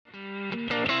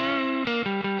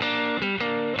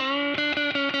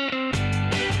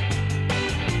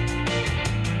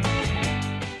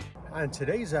On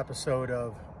today's episode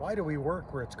of Why Do We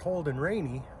Work Where It's Cold and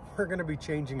Rainy, we're going to be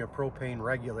changing a propane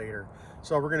regulator.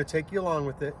 So we're going to take you along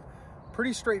with it.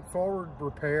 Pretty straightforward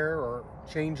repair or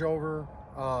changeover,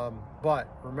 but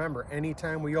remember,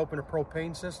 anytime we open a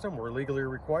propane system, we're legally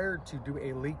required to do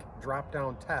a leak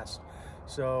drop-down test.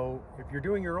 So if you're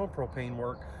doing your own propane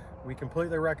work, we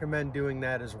completely recommend doing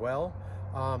that as well.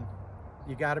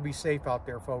 You got to be safe out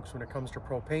there, folks, when it comes to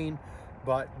propane.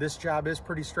 But this job is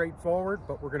pretty straightforward,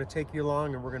 but we're going to take you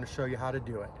along and we're going to show you how to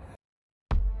do it.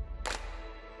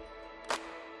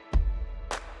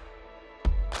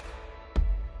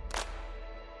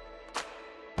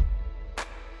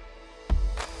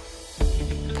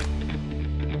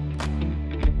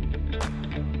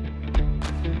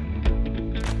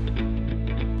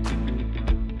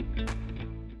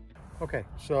 Okay,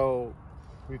 so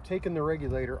we've taken the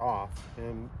regulator off,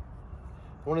 and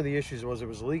one of the issues was it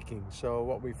was leaking. So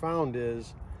what we found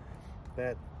is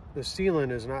that the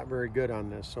sealant is not very good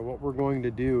on this. So what we're going to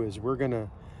do is we're going to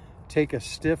take a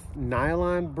stiff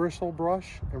nylon bristle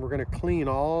brush and we're going to clean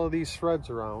all of these threads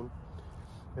around,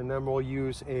 and then we'll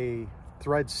use a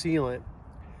thread sealant.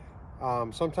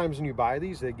 Sometimes when you buy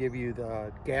these, they give you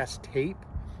the gas tape.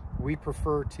 We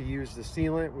prefer to use the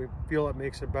sealant. We feel it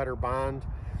makes a better bond,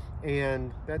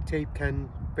 and that tape can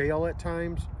fail at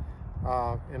times.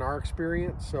 In our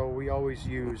experience, so we always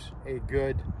use a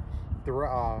good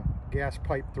gas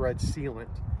pipe thread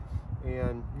sealant,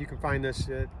 and you can find this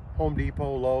at Home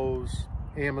Depot, Lowe's,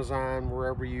 Amazon,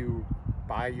 wherever you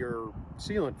buy your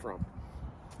sealant from.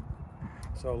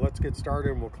 So let's get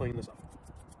started and we'll clean this up.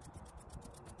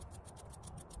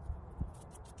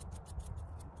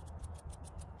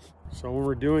 So when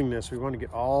we're doing this, we want to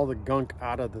get all the gunk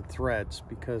out of the threads,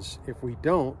 because if we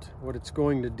don't, what it's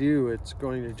going to do, it's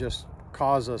going to just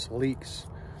cause us leaks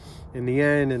in the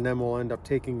end, and then we'll end up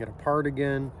taking it apart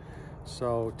again.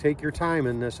 So take your time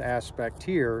in this aspect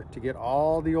here to get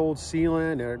all the old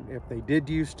sealant, and if they did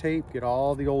use tape, get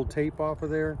all the old tape off of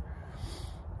there,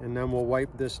 and then we'll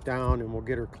wipe this down and we'll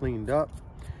get her cleaned up.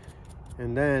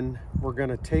 And then we're going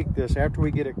to take this, after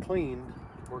we get it cleaned,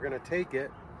 we're going to take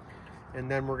it and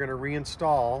then we're going to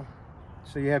reinstall.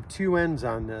 So you have two ends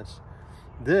on this.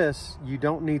 This, you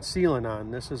don't need sealant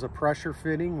on. This is a pressure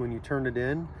fitting. When you turn it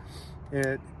in,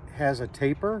 it has a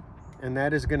taper, and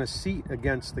that is going to seat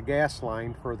against the gas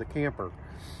line for the camper.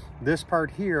 This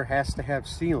part here has to have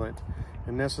sealant,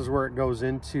 and this is where it goes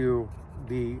into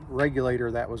the regulator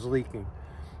that was leaking.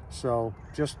 So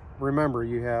just remember,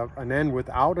 you have an end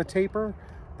without a taper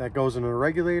that goes into the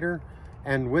regulator,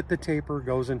 and with the taper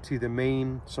goes into the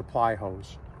main supply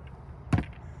hose.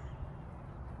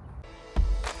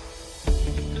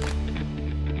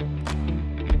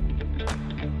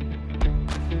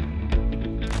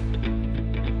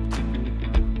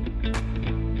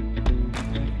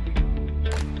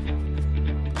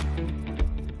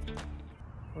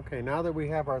 Okay, now that we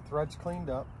have our threads cleaned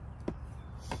up,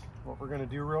 what we're going to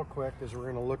do real quick is we're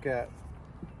going to look at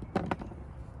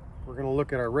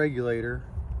our regulator.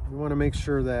 We want to make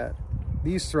sure that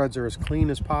these threads are as clean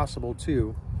as possible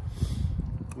too.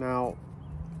 Now,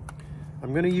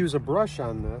 I'm going to use a brush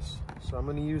on this, so I'm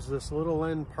going to use this little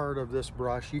end part of this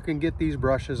brush. You can get these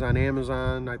brushes on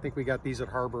Amazon. I think we got these at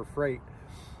Harbor Freight.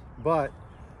 But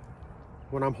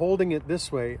when I'm holding it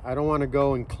this way, I don't want to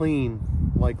go and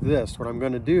clean like this. What I'm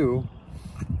going to do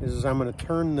is I'm going to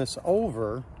turn this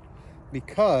over,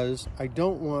 because I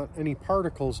don't want any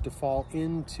particles to fall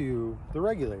into the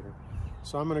regulator.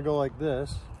 So I'm going to go like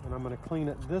this, and I'm going to clean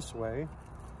it this way,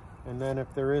 and then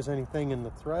if there is anything in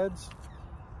the threads,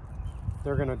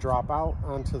 they're going to drop out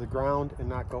onto the ground and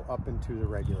not go up into the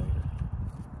regulator.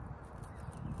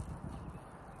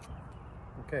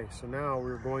 Okay, so now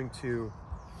we're going to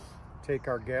take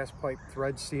our gas pipe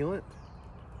thread sealant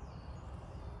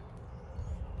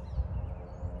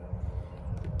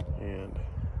and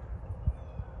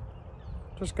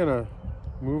just going to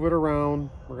move it around.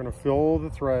 We're going to fill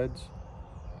the threads.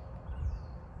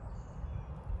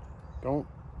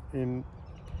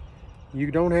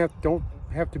 You don't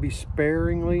have to be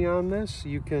sparingly on this.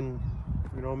 You can,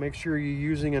 make sure you're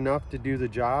using enough to do the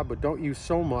job, but don't use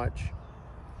so much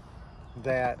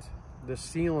that the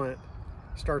sealant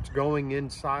starts going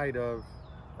inside of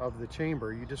the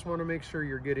chamber. You just want to make sure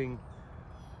you're getting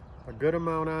a good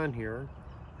amount on here,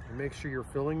 and make sure you're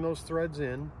filling those threads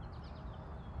in.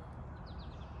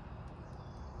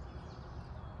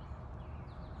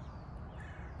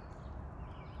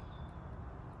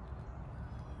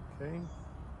 Okay,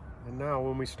 and now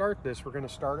when we start this, we're going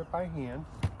to start it by hand.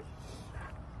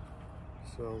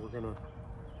 So we're going to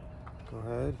go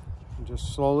ahead and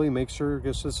just slowly make sure,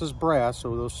 because this is brass,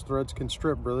 so those threads can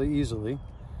strip really easily.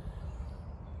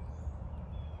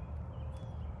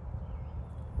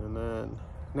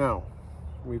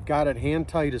 we've got it hand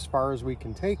tight as far as we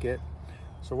can take it.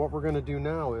 So what we're going to do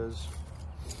now is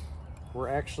we're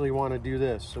actually want to do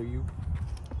this. So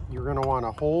you're going to want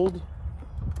to hold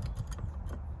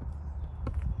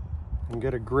and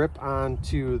get a grip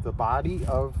onto the body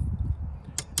of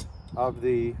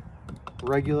the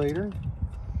regulator,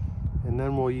 and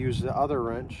then we'll use the other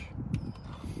wrench.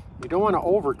 You don't want to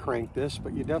over crank this,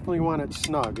 but you definitely want it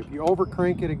snug. If you over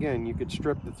crank it, again, you could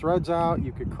strip the threads out,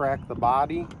 you could crack the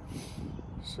body.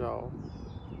 So,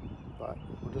 but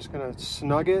we're just going to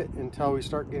snug it until we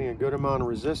start getting a good amount of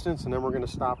resistance, and then we're going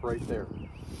to stop right there.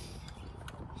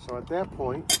 So at that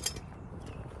point,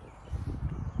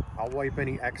 I'll wipe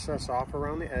any excess off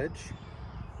around the edge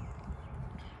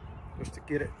just to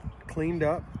get it cleaned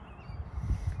up,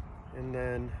 and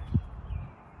then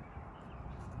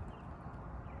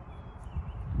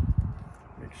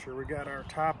make sure we got our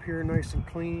top here nice and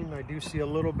clean. I do see a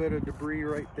little bit of debris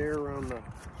right there around the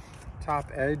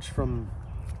top edge from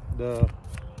the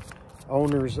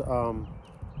owner's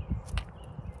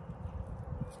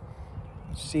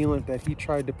sealant that he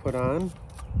tried to put on.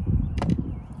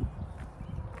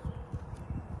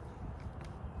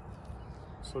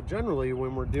 So generally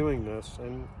when we're doing this,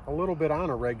 and a little bit on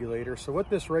a regulator, so what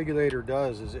this regulator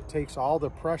does is it takes all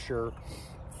the pressure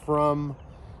from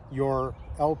your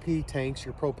LP tanks,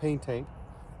 your propane tank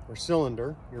or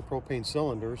cylinder, your propane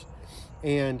cylinders,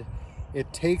 and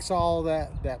it takes all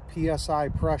that PSI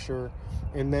pressure,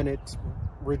 and then it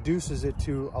reduces it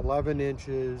to 11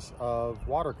 inches of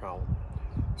water column.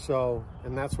 So,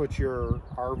 and that's what your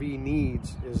RV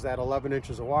needs, is that 11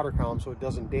 inches of water column, so it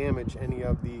doesn't damage any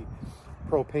of the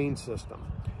propane system.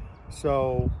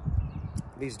 So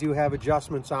these do have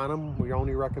adjustments on them. We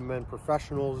only recommend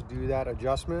professionals do that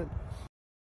adjustment.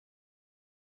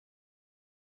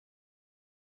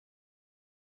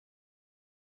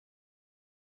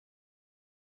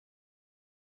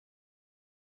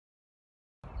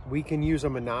 We can use a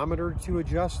manometer to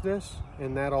adjust this,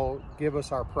 and that'll give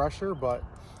us our pressure, but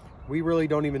we really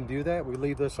don't even do that. We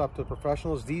leave this up to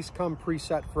professionals. These come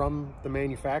preset from the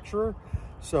manufacturer,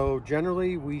 so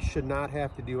generally we should not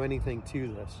have to do anything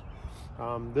to this.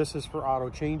 This is for auto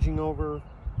changing over,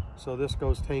 so this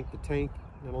goes tank to tank,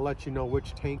 and it'll let you know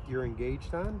which tank you're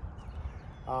engaged on.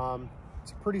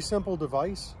 It's a pretty simple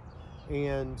device,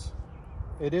 and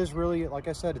it is really, like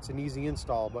I said, it's an easy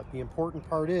install, but the important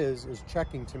part is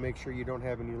checking to make sure you don't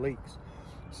have any leaks.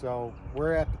 So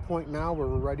we're at the point now where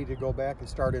we're ready to go back and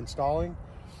start installing.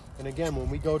 And again, when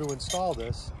we go to install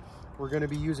this, we're going to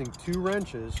be using 2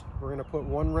 wrenches. We're going to put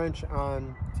one wrench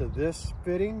on to this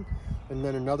fitting, and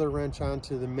then another wrench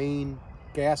onto the main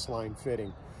gas line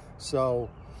fitting.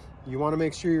 So you want to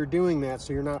make sure you're doing that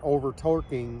so you're not over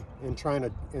torquing and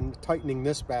tightening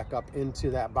this back up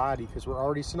into that body, because we're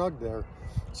already snug there.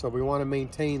 So we want to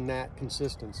maintain that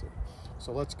consistency.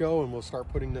 So let's go and we'll start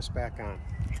putting this back on.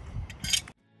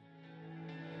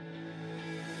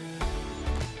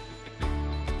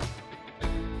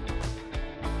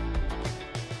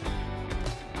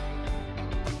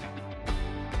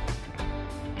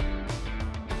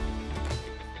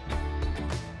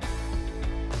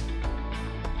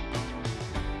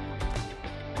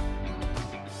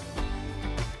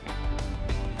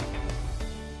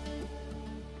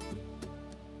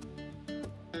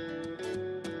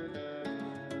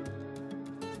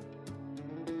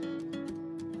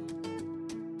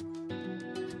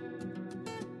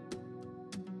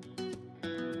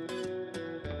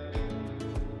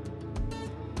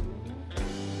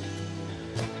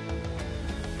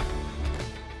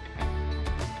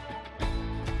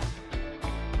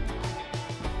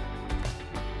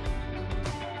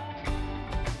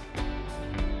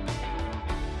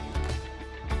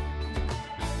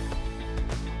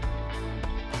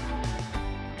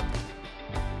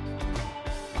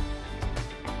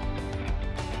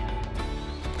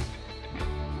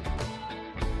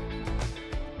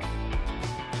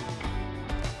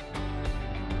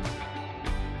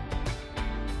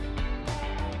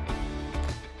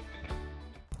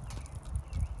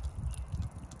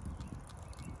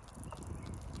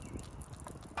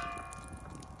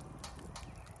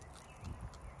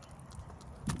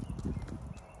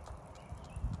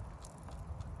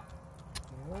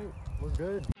 All right, we're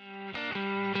good.